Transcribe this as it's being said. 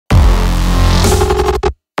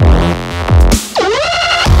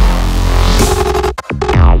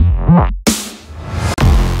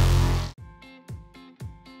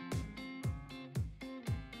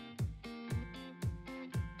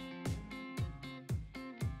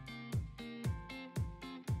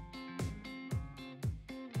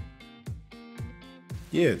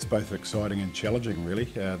Yeah, it's both exciting and challenging, really.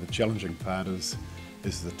 The challenging part is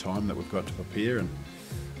the time that we've got to prepare, and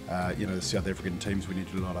the South African teams, we need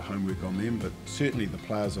to do a lot of homework on them, but certainly the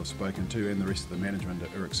players I've spoken to and the rest of the management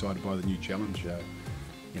are excited by the new challenge.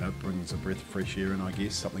 It brings a breath of fresh air in, I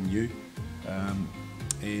guess, something new.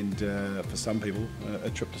 And for some people, a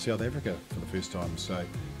trip to South Africa for the first time. So,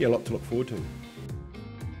 yeah, a lot to look forward to.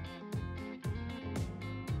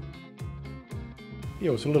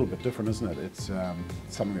 Yeah, it's a little bit different, isn't it? It's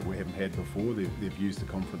something that we haven't had before. They've used the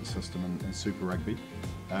conference system in Super Rugby.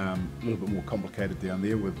 A little bit more complicated down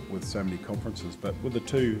there with so many conferences, but with the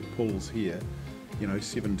two pools here,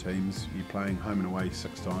 7 teams, you're playing home and away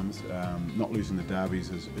 6 times. Not losing the derbies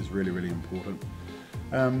is really, really important.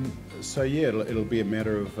 So yeah, it'll be a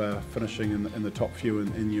matter of finishing in the top few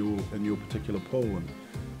in your particular pool,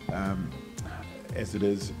 and as it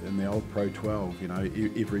is in the old Pro 12,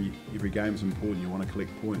 every game's important. You want to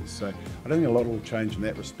collect points. So I don't think a lot will change in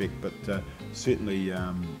that respect, but certainly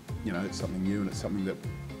it's something new, and it's something that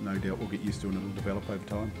no doubt we'll get used to and it'll develop over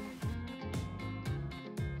time.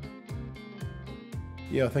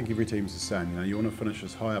 Yeah, I think every team's the same. You want to finish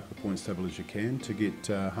as high up the points table as you can to get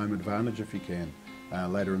home advantage if you can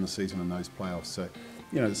later in the season in those playoffs. So,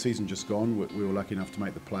 the season just gone, we were lucky enough to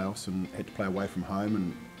make the playoffs and had to play away from home,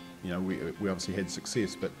 and we obviously had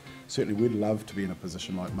success, but certainly we'd love to be in a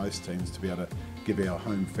position like most teams to be able to give our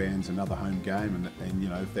home fans another home game, and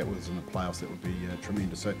if that was in the playoffs, that would be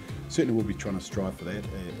tremendous. So certainly we'll be trying to strive for that,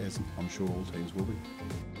 as I'm sure all teams will be.